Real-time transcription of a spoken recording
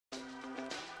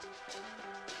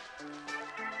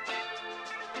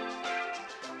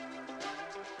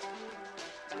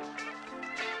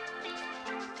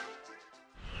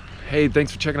Hey,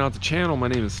 thanks for checking out the channel. My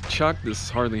name is Chuck. This is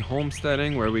Hardly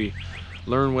Homesteading, where we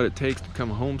learn what it takes to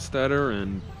become a homesteader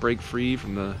and break free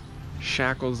from the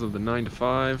shackles of the 9 to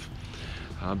 5.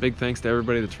 Big thanks to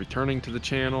everybody that's returning to the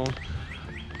channel.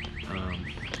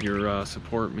 Your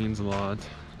support means a lot.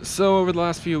 So over the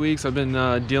last few weeks, I've been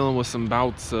dealing with some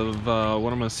bouts of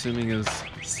what I'm assuming is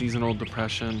seasonal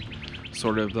depression,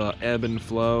 sort of the ebb and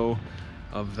flow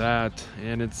of that,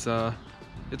 and it's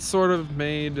sort of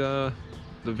made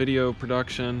the video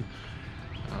production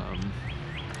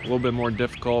a little bit more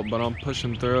difficult, but I'm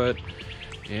pushing through it.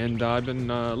 And I've been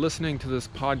listening to this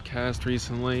podcast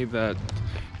recently that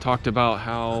talked about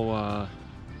how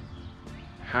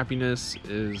happiness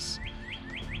is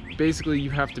basically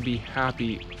you have to be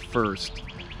happy first.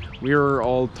 We are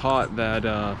all taught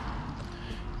that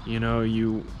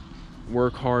you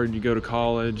work hard, you go to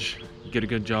college, you get a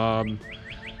good job,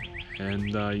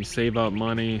 and you save up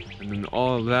money, and then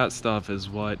all of that stuff is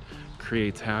what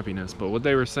creates happiness. But what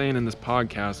they were saying in this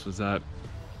podcast was that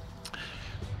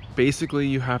basically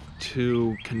you have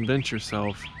to convince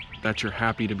yourself that you're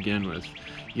happy to begin with.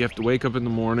 You have to wake up in the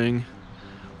morning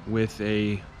with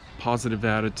a positive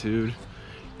attitude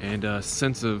and a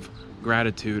sense of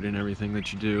gratitude in everything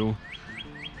that you do,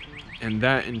 and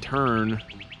that in turn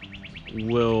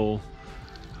will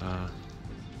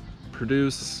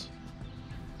produce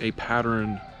a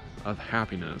pattern of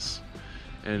happiness.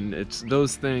 And it's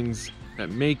those things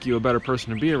that make you a better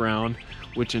person to be around,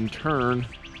 which in turn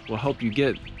will help you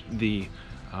get the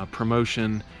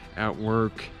promotion at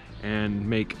work and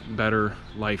make better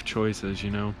life choices.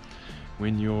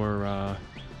 When you're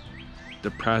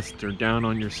depressed or down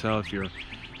on yourself, your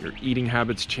eating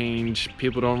habits change.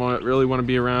 People don't really want to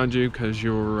be around you because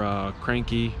you're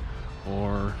cranky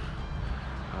or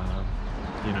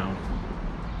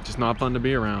just not fun to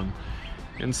be around.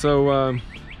 And so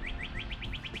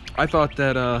I thought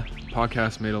that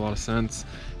podcast made a lot of sense.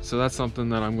 So that's something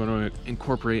that I'm going to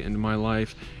incorporate into my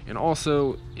life and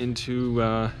also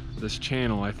into this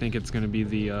channel. I think it's going to be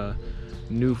the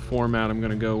new format I'm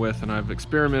going to go with, and I've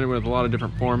experimented with a lot of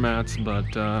different formats,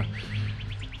 but I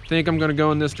think I'm going to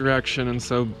go in this direction. And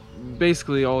so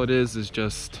basically all it is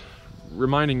just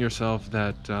reminding yourself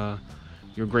that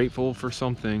you're grateful for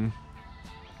something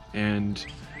and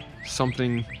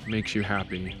something makes you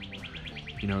happy.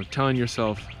 Telling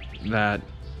yourself that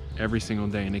every single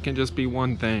day, and it can just be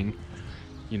one thing.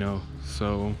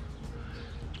 So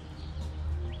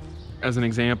as an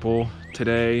example,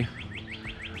 today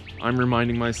I'm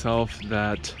reminding myself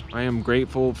that I am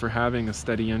grateful for having a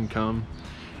steady income.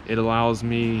 It allows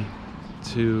me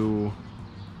to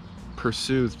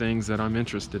pursue things that I'm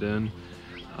interested in,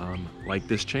 like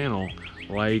this channel,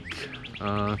 like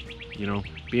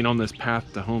being on this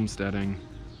path to homesteading,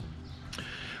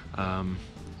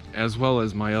 as well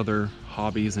as my other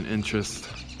hobbies and interests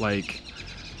like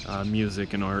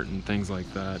music and art and things like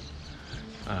that.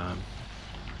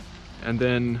 And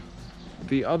then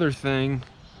the other thing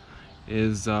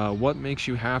is what makes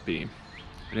you happy.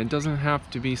 And it doesn't have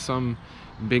to be some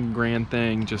big grand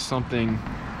thing, just something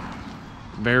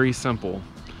very simple.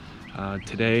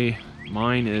 Today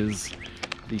mine is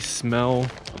the smell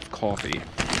of coffee.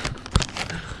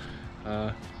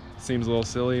 Seems a little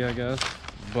silly, I guess,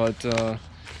 but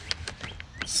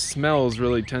smells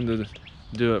really tend to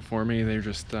do it for me. They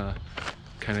just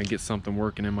kind of get something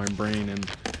working in my brain, and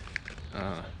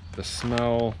the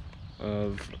smell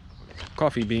of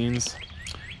coffee beans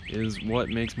is what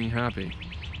makes me happy.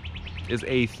 Is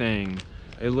a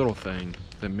little thing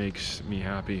that makes me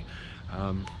happy.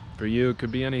 For you, it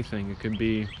could be anything. It could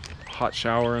be a hot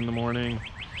shower in the morning.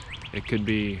 It could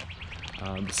be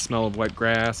the smell of wet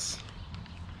grass.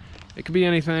 It could be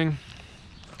anything.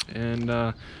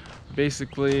 And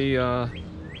basically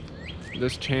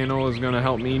this channel is going to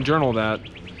help me journal that,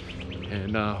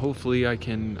 and hopefully I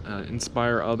can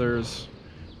inspire others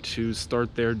to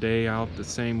start their day out the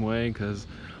same way, because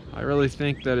I really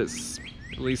think that it's,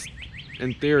 at least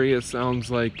in theory, it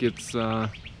sounds like it's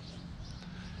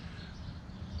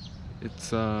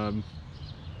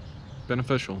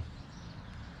beneficial,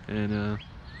 and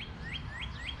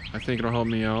I think it'll help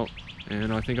me out,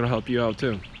 and I think it'll help you out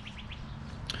too.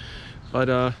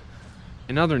 But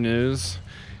in other news,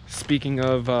 speaking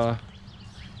of the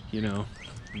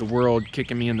world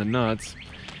kicking me in the nuts,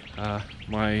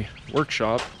 my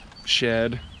workshop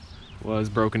shed was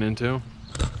broken into.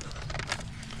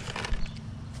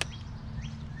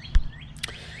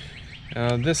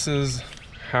 This is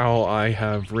how I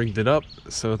have rigged it up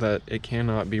so that it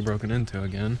cannot be broken into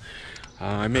again.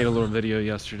 I made a little video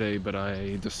yesterday, but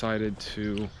I decided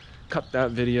to cut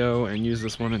that video and use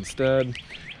this one instead.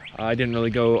 I didn't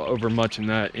really go over much in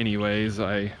that anyways.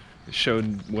 I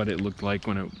showed what it looked like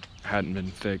when it hadn't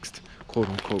been fixed, quote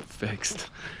unquote fixed.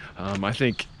 I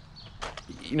think,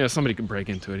 you know, somebody could break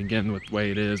into it again with the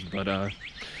way it is, but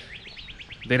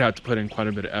they'd have to put in quite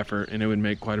a bit of effort and it would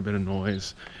make quite a bit of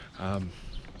noise.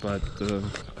 But the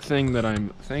thing that I'm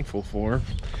thankful for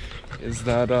is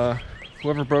that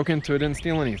whoever broke into it didn't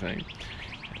steal anything.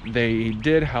 They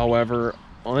did, however,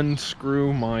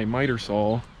 unscrew my miter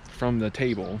saw from the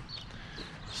table.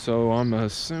 So I'm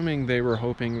assuming they were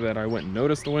hoping that I wouldn't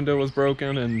notice the window was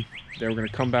broken and they were going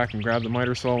to come back and grab the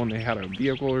miter saw when they had a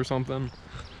vehicle or something.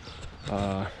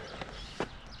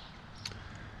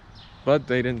 But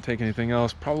they didn't take anything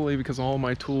else, probably because all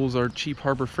my tools are cheap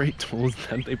Harbor Freight tools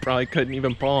that they probably couldn't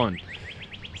even pawn.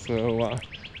 So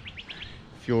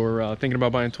if you're thinking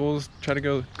about buying tools, try to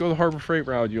go the Harbor Freight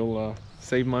route. You'll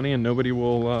save money and nobody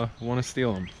will want to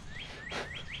steal them.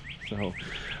 So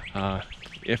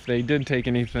if they did take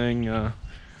anything,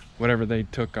 whatever they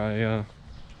took, I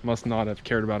must not have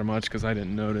cared about it much because I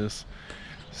didn't notice.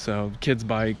 So kids'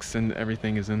 bikes and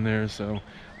everything is in there. So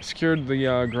I secured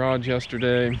the garage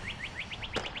yesterday,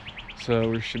 so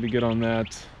we should be good on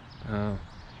that. I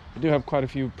do have quite a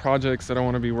few projects that I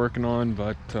want to be working on,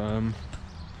 but I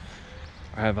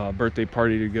have a birthday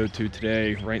party to go to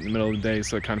today, right in the middle of the day,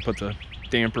 so it kind of puts a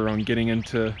damper on getting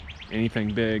into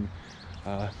anything big.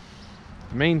 The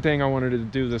main thing I wanted to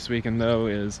do this weekend though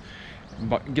is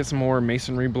get some more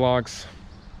masonry blocks,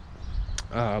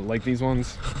 like these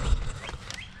ones,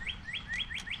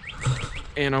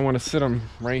 and I want to sit them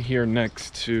right here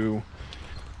next to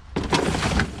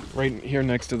the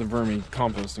vermi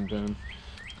composting bin,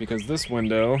 because this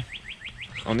window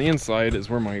on the inside is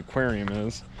where my aquarium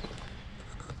is.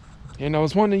 And I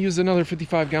was wanting to use another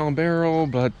 55-gallon barrel,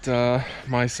 but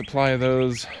my supply of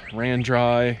those ran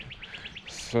dry.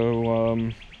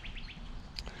 So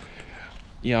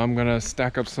yeah, I'm gonna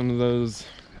stack up some of those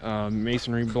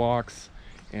masonry blocks,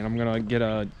 and I'm gonna get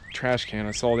a trash can.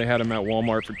 I saw they had them at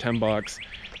Walmart for 10 bucks.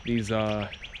 These I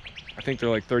think they're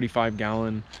like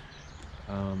 35-gallon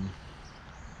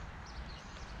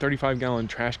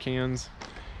trash cans.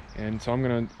 And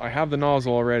so I have the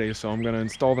nozzle already, so I'm gonna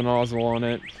install the nozzle on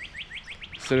it,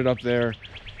 sit it up there,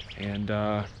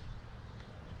 and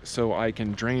so I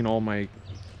can drain all my,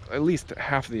 at least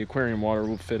half of the aquarium water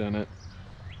will fit in it.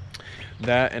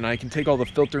 That, and I can take all the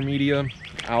filter media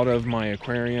out of my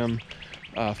aquarium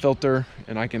filter,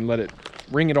 and I can let it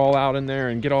wring it all out in there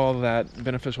and get all of that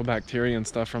beneficial bacteria and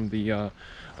stuff from the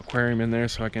aquarium in there,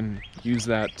 so I can use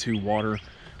that to water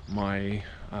my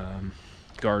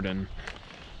garden.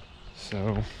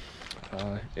 So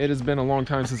it has been a long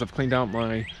time since I've cleaned out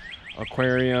my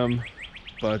aquarium,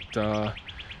 but I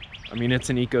mean, it's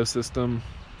an ecosystem.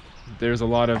 There's a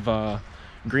lot of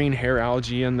green hair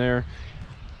algae in there.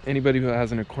 Anybody who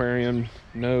has an aquarium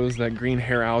knows that green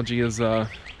hair algae is a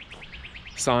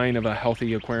sign of a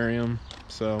healthy aquarium.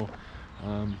 So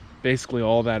basically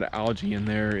all that algae in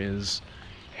there is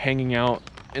hanging out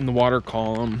in the water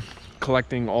column,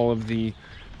 collecting all of the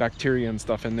bacteria and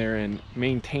stuff in there and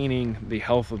maintaining the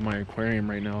health of my aquarium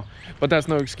right now. But that's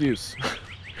no excuse.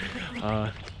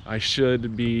 I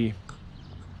should be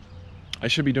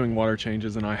doing water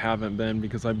changes, and I haven't been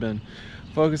because I've been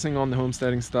focusing on the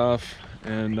homesteading stuff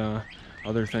and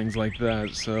other things like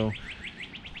that. So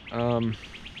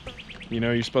you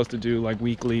know, you're supposed to do like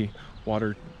weekly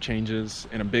water changes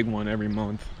and a big one every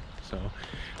month. So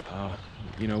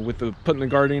you know, with putting the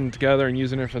garden together and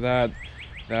using it for that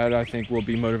I think will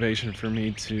be motivation for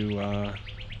me to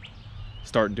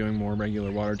start doing more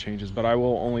regular water changes. But I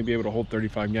will only be able to hold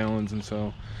 35 gallons, and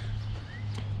so,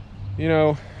 you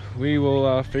know, we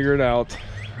will figure it out.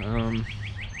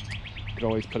 Could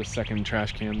always put a second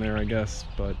trash can there, I guess,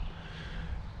 but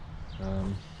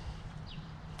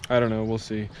I don't know, we'll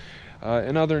see.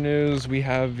 In other news, we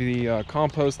have the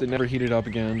compost that never heated up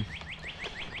again.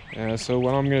 So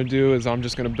what I'm going to do is I'm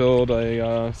just going to build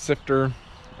a sifter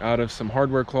out of some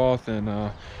hardware cloth, and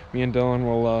me and Dylan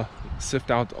will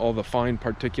sift out all the fine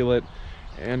particulate,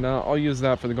 and I'll use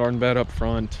that for the garden bed up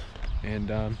front, and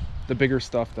the bigger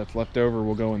stuff that's left over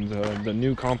will go in the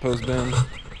new compost bin.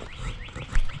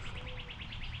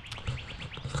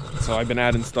 So I've been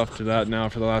adding stuff to that now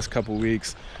for the last couple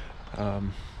weeks.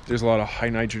 There's a lot of high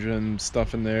nitrogen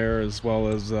stuff in there, as well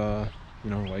as you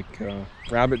know, like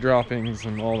rabbit droppings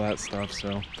and all that stuff.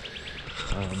 So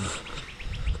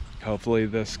hopefully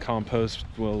this compost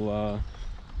will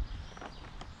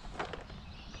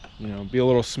you know, be a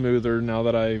little smoother now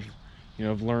that I've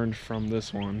learned from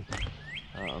this one.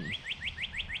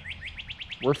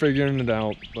 We're figuring it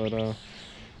out. But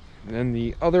then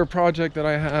the other project that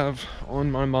I have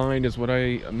on my mind is what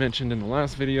I mentioned in the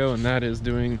last video, and that is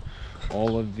doing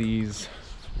all of these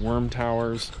worm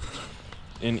towers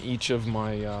in each of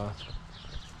my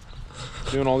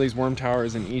doing all these worm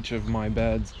towers in each of my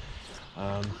beds.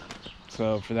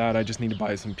 So for that, I just need to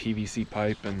buy some PVC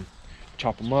pipe and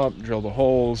chop them up, drill the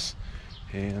holes,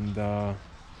 and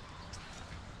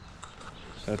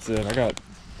that's it. I got,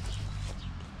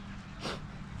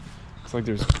 looks like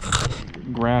there's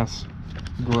grass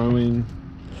growing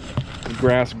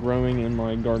in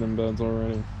my garden beds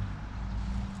already.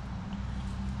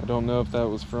 I don't know if that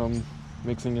was from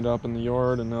mixing it up in the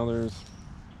yard, and now there's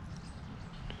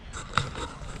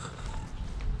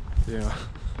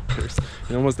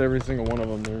in almost every single one of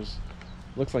them there's,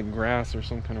 looks like grass or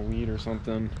some kind of weed or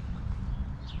something.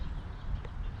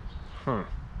 Huh.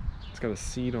 It's got a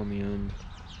seed on the end.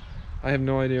 I have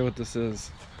no idea what this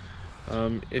is.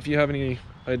 If you have any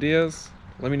ideas,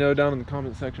 let me know down in the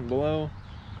comment section below.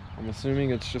 I'm assuming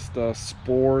it's just a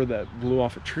spore that blew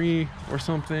off a tree or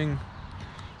something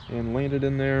and landed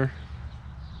in there.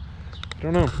 I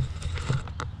don't know.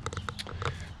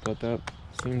 But that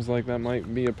seems like that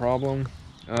might be a problem.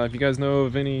 If you guys know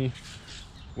of any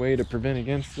way to prevent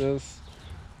against this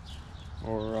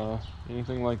or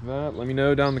anything like that, let me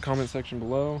know down in the comment section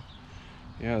below.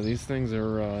 Yeah, these things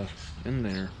are in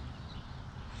there.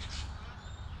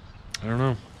 I don't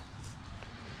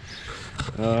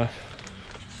know.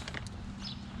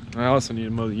 I also need to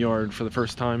mow the yard for the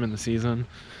first time in the season.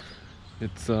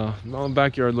 It's well, the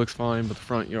backyard looks fine, but the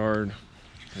front yard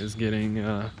is getting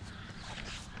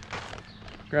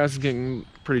grass is getting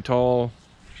pretty tall.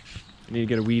 I need to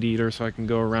get a weed eater so I can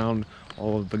go around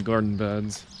all of the garden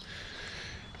beds.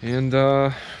 And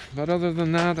but other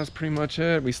than that, that's pretty much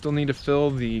it. We still need to fill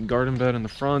the garden bed in the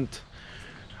front.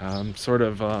 I'm sort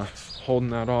of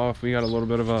holding that off. We got a little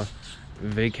bit of a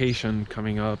vacation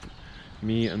coming up.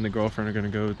 Me and the girlfriend are going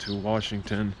to go to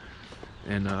Washington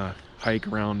and hike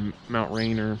around Mount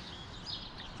Rainier,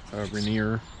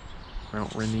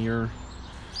 Mount Rainier,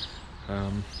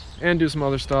 and do some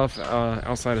other stuff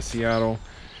outside of Seattle.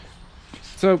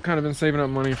 So kind of been saving up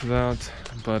money for that,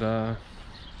 but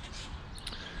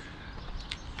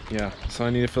yeah, so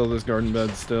I need to fill this garden bed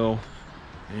still,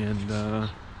 and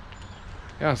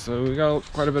yeah, so we got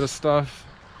quite a bit of stuff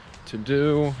to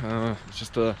do. It's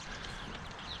just a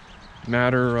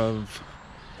matter of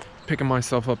picking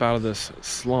myself up out of this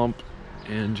slump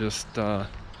and just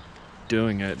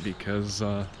doing it, because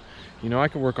you know, I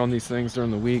can work on these things during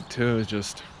the week too. It's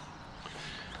just,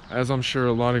 as I'm sure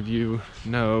a lot of you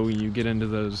know, you get into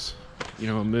those, you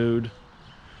know, a mood.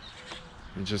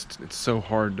 It's so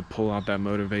hard to pull out that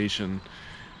motivation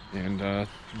and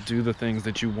do the things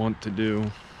that you want to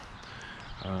do.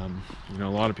 You know, a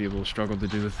lot of people struggle to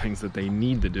do the things that they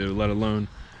need to do, let alone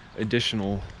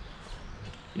additional,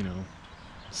 you know,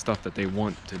 stuff that they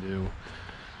want to do.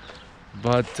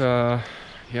 But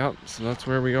yeah, so that's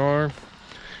where we are.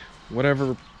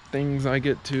 Whatever things I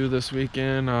get to this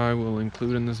weekend, I will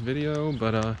include in this video.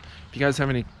 But if you guys have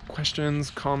any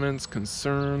questions, comments,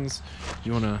 concerns,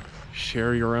 you want to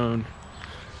share your own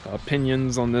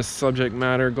opinions on this subject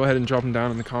matter, go ahead and drop them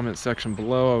down in the comment section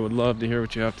below. I would love to hear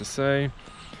what you have to say.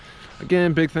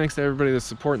 Again, big thanks to everybody that's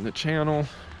supporting the channel,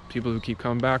 people who keep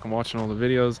coming back and watching all the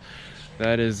videos.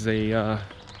 That is a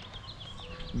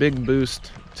big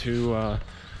boost to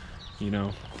you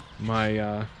know,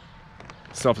 my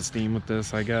self-esteem with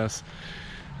this, I guess.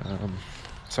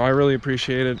 So I really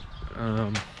appreciate it.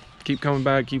 Keep coming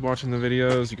back, keep watching the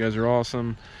videos. You guys are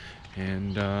awesome,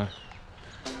 and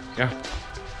yeah,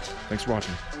 thanks for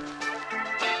watching.